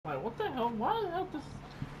What the hell? Why the hell does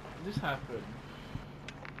this happen?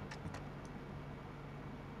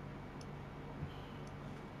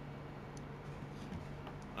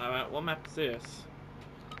 Alright, what map is this?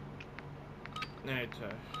 NATO.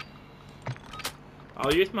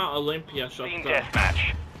 I'll use my Olympia Team shotgun.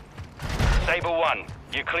 deathmatch. Sabre 1,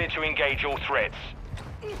 you're clear to engage all threats.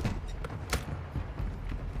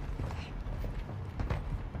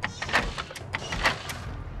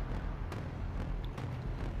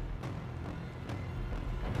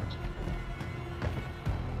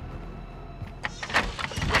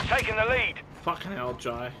 We're taking the lead. Fucking hell,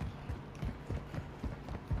 Jai.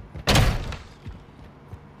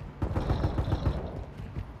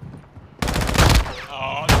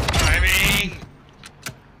 Oh, timing!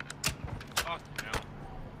 Fuck no.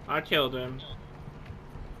 I killed him.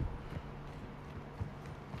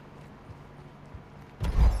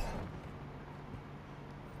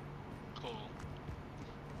 Cool.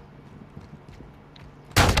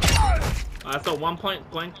 That's a 1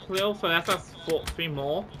 point blank kill, so that's us 3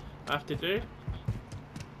 more I have to do.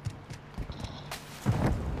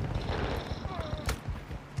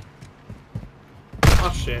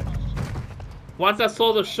 Oh shit. Once I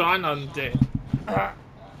saw the shine, I'm dead.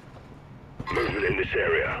 Movement in this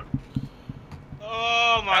area.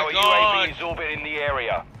 Oh my Our god! UAV is orbiting the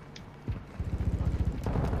area.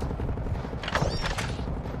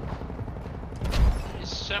 There's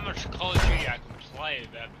so much Call of Duty I can play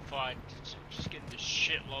about before I just get into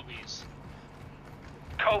shit lobbies.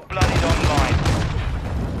 Cold-blooded online.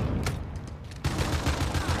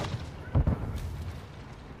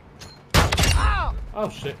 Oh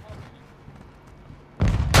shit.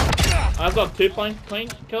 I've got 2 blank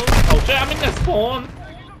kills. Oh shit, I'm in the spawn!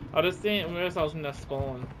 I just didn't realize I was in the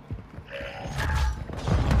spawn. I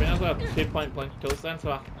think I've got 2 blank kills then,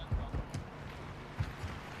 so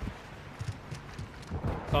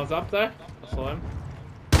someone's up there. I saw him.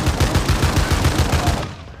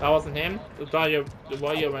 That wasn't him. The guy you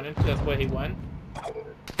ran into, that's where he went.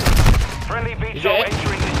 Friendly Is VTOL it?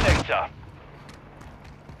 entering the sector.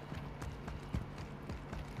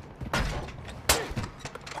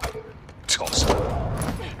 Toss.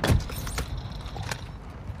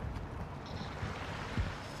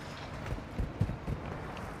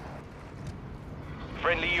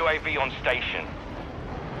 Friendly UAV on station.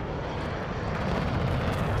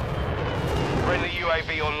 Friendly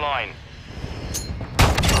UAV online.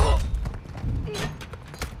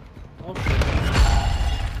 Oh shit.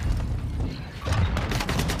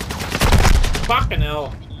 Fucking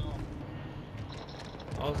hell.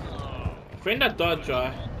 Oh, I think that died,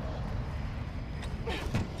 Jai.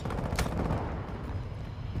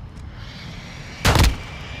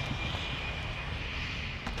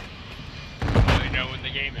 I don't know when the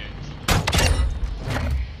game ends.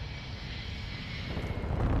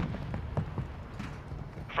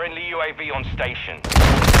 Friendly UAV on station.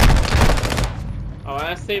 Alright,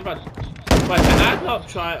 let's see if I... Wait, can I not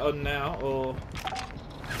try it on now, or...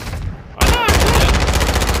 Oh no,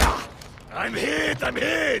 I I'm hit! I'm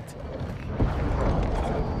hit! did!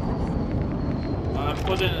 I'm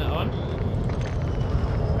putting it on.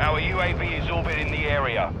 Our UAV is orbiting the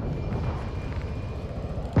area.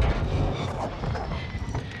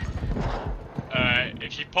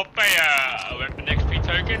 If you pop a weapon XP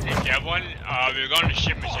token, if you have one, we're going to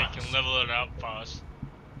ship it so you can level it up fast.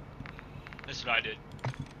 That's what I did.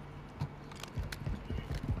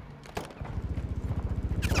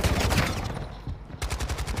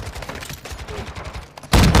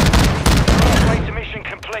 Operator mission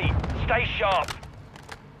complete. Stay sharp.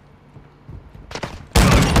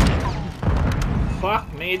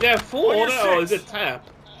 Fuck me, is that full On your order or is six. it tap?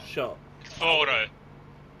 Shot. Full auto.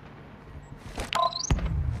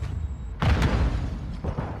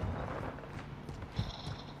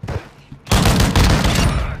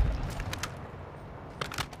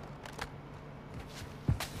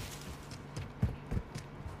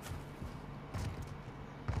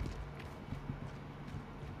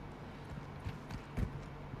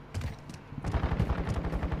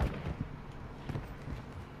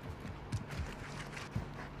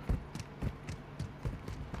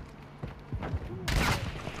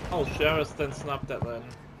 Oh, Sheriff then snapped that then.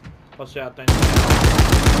 Watch out then.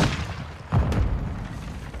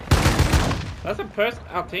 That's a person,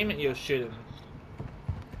 our teammate you're shooting.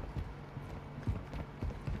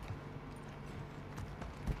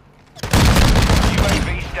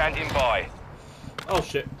 UAV standing by. Oh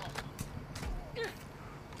shit.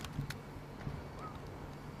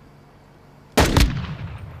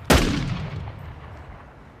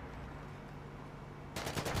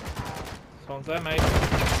 Someone's there, mate.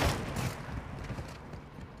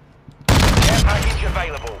 Care package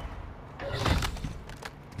available.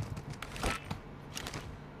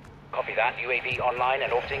 that. UAV online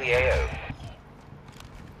and orbiting the AO.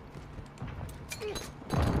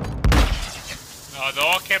 Oh, they're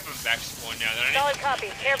all camping back spawn now. They don't Solid copy.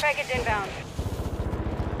 Care package inbound.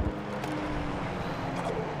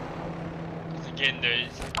 need, again,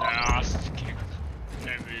 there's ass kicked.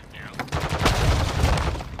 No move now.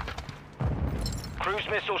 Cruise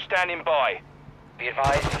missile standing by. Be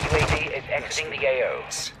advised, UAV is exiting the AO.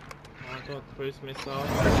 I got cruise missile.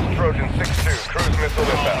 Trojan 6-2, cruise missile Oh,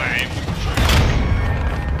 inbound. man.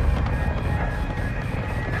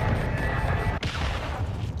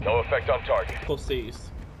 No effect on target. Pussies.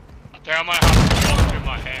 I think I might have to talk through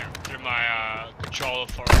my hair, through my controller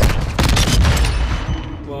for a bit.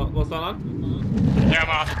 What's that on? I think I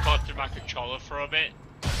might have to talk through my controller for a bit.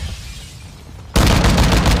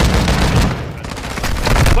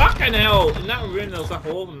 Fucking hell! In that room there was like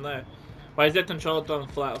all of them there. Why is that controller done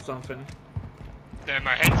flat or something? Then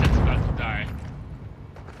my headset's about to die.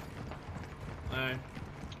 No. I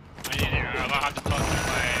might have to talk through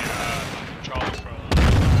my controller for a little bit.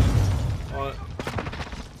 What?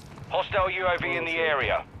 Hostile UAV in the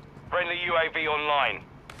area. Friendly UAV online.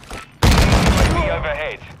 UAV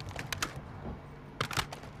overhead.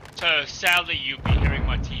 So sadly you'll be hearing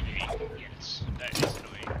my TV. Yes, that is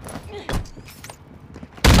annoying.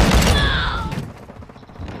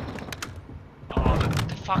 Oh,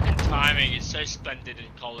 the fucking timing is so splendid in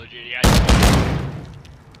Call of Duty.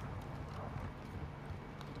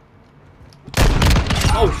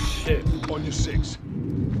 Oh shit. On your 6.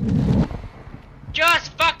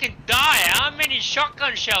 Just fucking die! How many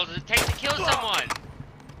shotgun shells does it take to kill someone?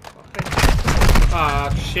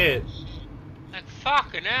 Ah shit. Like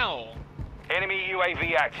fucking hell. Enemy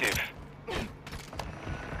UAV active.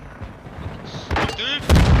 Dude.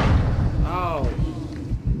 Oh.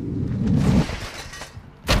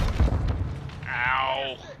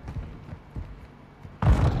 Ow.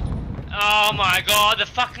 Oh my god, the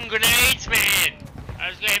fucking grenades, man! I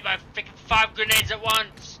was gonna hit by freaking 5 grenades at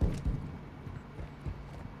once.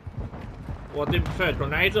 What do you prefer,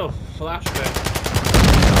 grenades or flashbang?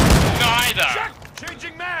 Neither.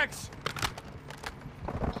 Changing mags!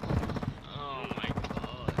 Oh my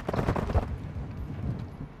god.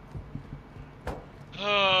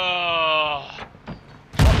 Oh.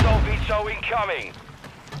 Hostile VTOL incoming.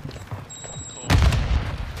 Cool.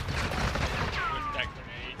 With that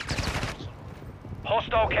grenade.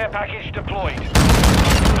 Hostile care package deployed.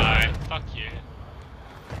 No, fuck you.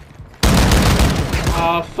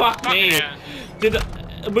 Oh fuck me. yeah. We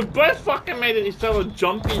both fucking made it each other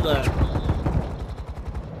jumpy there.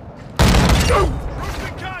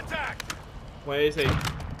 Cruising contact! Where is he?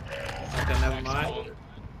 Okay, never mind.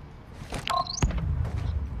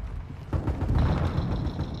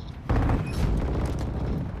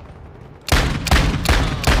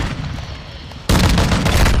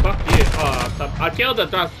 Fuck you. Oh, I killed the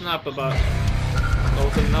dust snapper, but there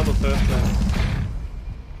was another person.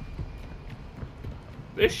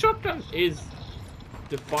 This shotgun is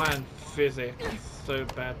defying physics so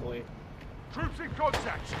badly. Troops in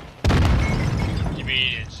contact! You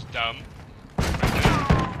mean it's dumb?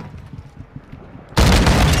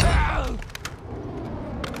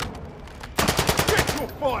 Get your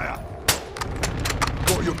fire!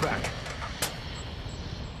 Got your back.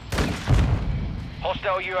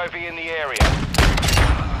 Hostile UAV in the area.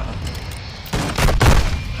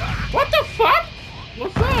 What the fuck?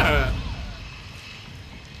 What's that?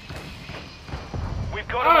 We've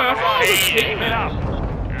got Oh, him on I the thought it was right. a Keep it up.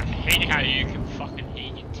 I hate how you can fucking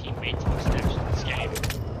hate your teammates in this game.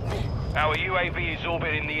 Our UAV is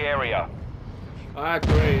orbiting the area. I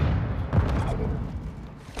agree.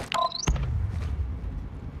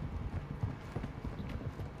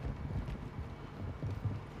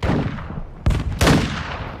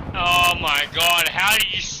 Oh my god, how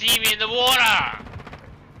did you see me in the water?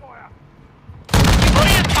 You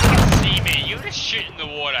didn't fucking see me, you were just shooting the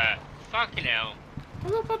water. Fucking hell.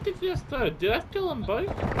 What the fuck did you just do? Did I kill them both?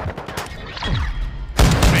 Hang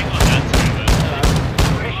on,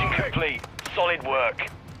 that's over. Mission complete. Solid work.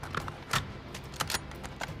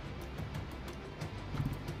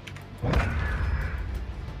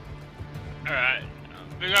 Alright,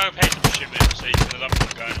 we're gonna pay some shipment so you can live up to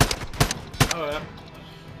the gun. Oh yeah.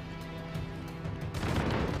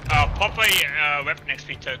 Pop a weapon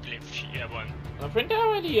XP token if you have one. I think I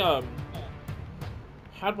already had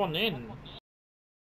one in.